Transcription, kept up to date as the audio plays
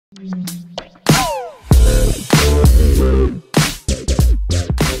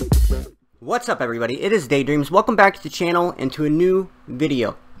What's up everybody, it is DaYDreaMz. Welcome back to the channel and to a new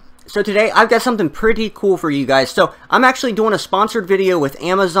video. So today I've got something pretty cool for you guys. So I'm actually doing a sponsored video with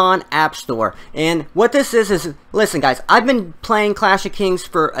Amazon App Store. And what this is listen guys, I've been playing Clash of Kings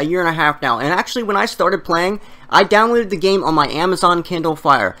for a year and a half now. And actually when I started playing, I downloaded the game on my Amazon Kindle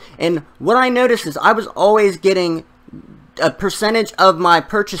Fire. And what I noticed is I was always getting a percentage of my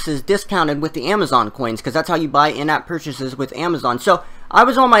purchases discounted with the Amazon coins, because that's how you buy in-app purchases with Amazon. So I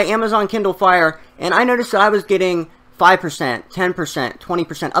was on my Amazon Kindle Fire and I noticed that I was getting 5%, 10%,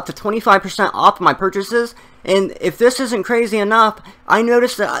 20%, up to 25% off my purchases. And if this isn't crazy enough, I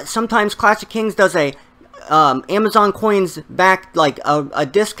noticed that sometimes Clash of Kings does a Amazon coins back, like a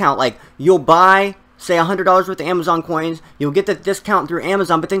discount. Like you'll buy, say, $100 worth of Amazon coins, you'll get the discount through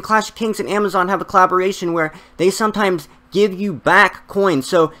Amazon, but then Clash of Kings and Amazon have a collaboration where they sometimes give you back coins.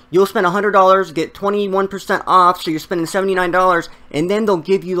 So you'll spend $100, get 21% off, so you're spending $79, and then they'll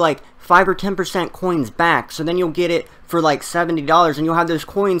give you like 5 or 10% coins back. So then you'll get it for like $70, and you'll have those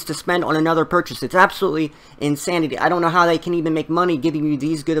coins to spend on another purchase. It's absolutely insanity. I don't know how they can even make money giving you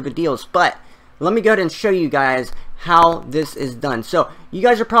these good of a deals, but let me go ahead and show you guys how this is done. So you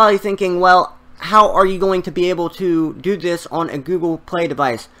guys are probably thinking, well, how are you going to be able to do this on a Google Play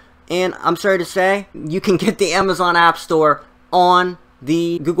device? And I'm sorry to say, you can get the Amazon App Store on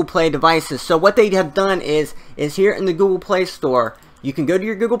the Google Play devices. So what they have done is here in the Google Play Store, you can go to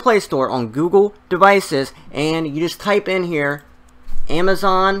your Google Play Store on Google devices and you just type in here,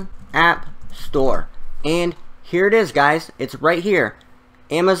 Amazon App Store. And here it is, guys. It's right here.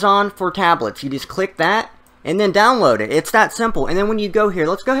 Amazon for tablets. You just click that and then download it. It's that simple. And then when you go here,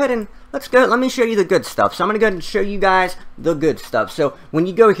 let me show you the good stuff. So I'm going to go ahead and show you guys the good stuff. So when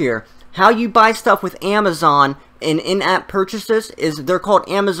you go here, how you buy stuff with Amazon and in-app purchases is they're called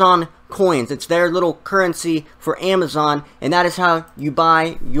Amazon coins. It's their little currency for Amazon, and that is how you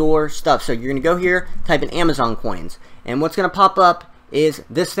buy your stuff. So you're going to go here, type in Amazon coins, and what's going to pop up is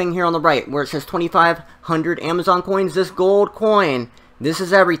this thing here on the right where it says 2,500 Amazon coins. This gold coin, this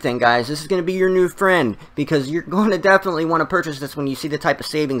is everything, guys. This is going to be your new friend, because you're going to definitely want to purchase this when you see the type of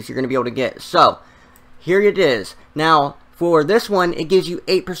savings you're going to be able to get. So here it is. Now for this one, it gives you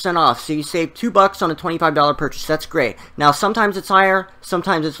 8% off, so you save $2 on a $25 purchase. That's great. Now sometimes it's higher,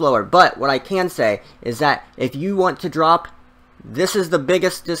 sometimes it's lower, but what I can say is that if you want to drop, this is the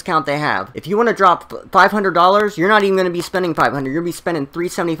biggest discount they have. If you want to drop $500, you're not even going to be spending $500. You're going to be spending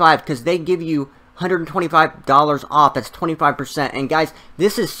 $375, because they give you $125 off. That's 25%. And guys,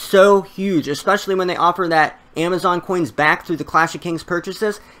 this is so huge, especially when they offer that Amazon coins back through the Clash of Kings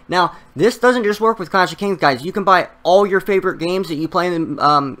purchases. Now this doesn't just work with Clash of Kings, guys. You can buy all your favorite games that you play in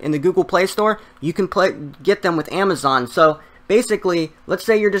the Google Play Store. You can get them with Amazon. So basically, let's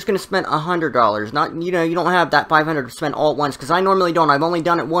say you're just going to spend $100. Not, you don't have that $500 to spend all at once, because I normally don't. I've only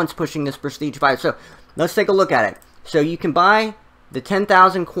done it once pushing this Prestige 5. So let's take a look at it. So you can buy the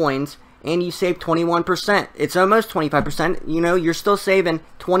 10,000 coins and you save 21%. It's almost 25%. You're still saving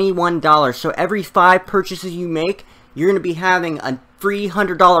 $21. So every 5 purchases you make, you're going to be having a free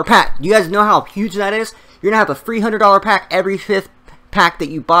 $100 pack. You guys know how huge that is? You're going to have a free $100 pack every 5th pack that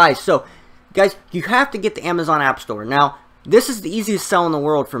you buy. So guys, you have to get the Amazon App Store. Now this is the easiest sell in the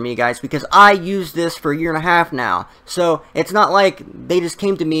world for me, guys, because I use this for a year and a half now. So it's not like they just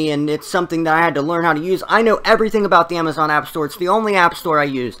came to me and it's something that I had to learn how to use. I know everything about the Amazon App Store. It's the only app store I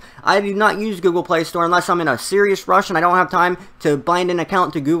use. I do not use Google Play Store unless I'm in a serious rush and I don't have time to bind an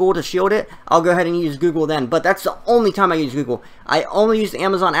account to Google to shield it. I'll go ahead and use Google then. But that's the only time I use Google. I only use the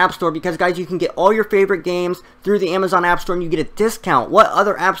Amazon App Store because, guys, you can get all your favorite games through the Amazon App Store and you get a discount. What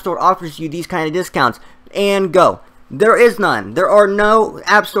other app store offers you these kind of discounts? And go. There is none. There are no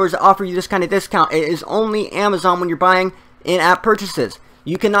app stores that offer you this kind of discount. It is only Amazon when you're buying in-app purchases.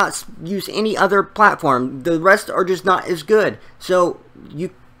 You cannot use any other platform. The rest are just not as good. So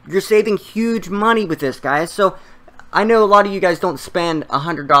you're saving huge money with this, guys. So I know a lot of you guys don't spend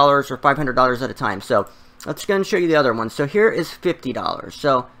 $100 or $500 at a time. So let's go and show you the other one. So here is $50.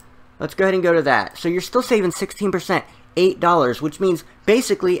 So let's go ahead and go to that. So you're still saving 16%, $8, which means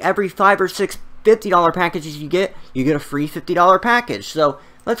basically every 5 or 6 $50 packages you get a free $50 package. So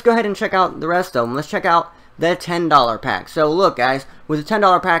let's go ahead and check out the rest of them. Let's check out the $10 pack. So look, guys, with a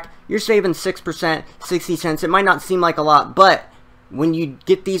 $10 pack, you're saving 6%, 60 cents. It might not seem like a lot, but when you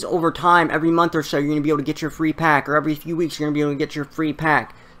get these over time, every month or so, you're going to be able to get your free pack, or every few weeks, you're going to be able to get your free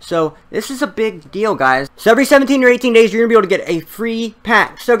pack. So this is a big deal, guys. So every 17 or 18 days, you're going to be able to get a free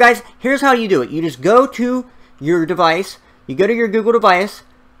pack. So guys, here's how you do it. You just go to your device, you go to your Google device,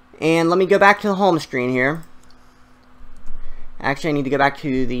 and let me go back to the home screen here. Actually, I need to go back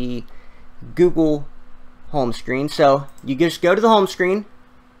to the Google home screen. So you just go to the home screen,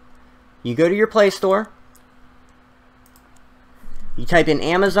 you go to your Play Store, you type in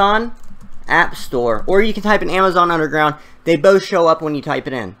Amazon App Store, or you can type in Amazon Underground. They both show up when you type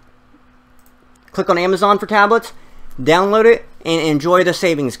it in. Click on Amazon for tablets, download it, and enjoy the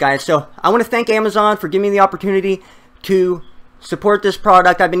savings, guys. So I want to thank Amazon for giving me the opportunity to support this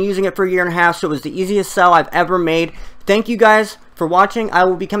product. I've been using it for a year and a half, so it was the easiest sell I've ever made. Thank you guys for watching. I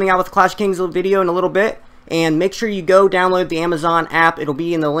will be coming out with a Clash of Kings video in a little bit, and make sure you go download the Amazon app. It'll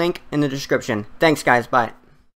be in the link in the description. Thanks, guys. Bye.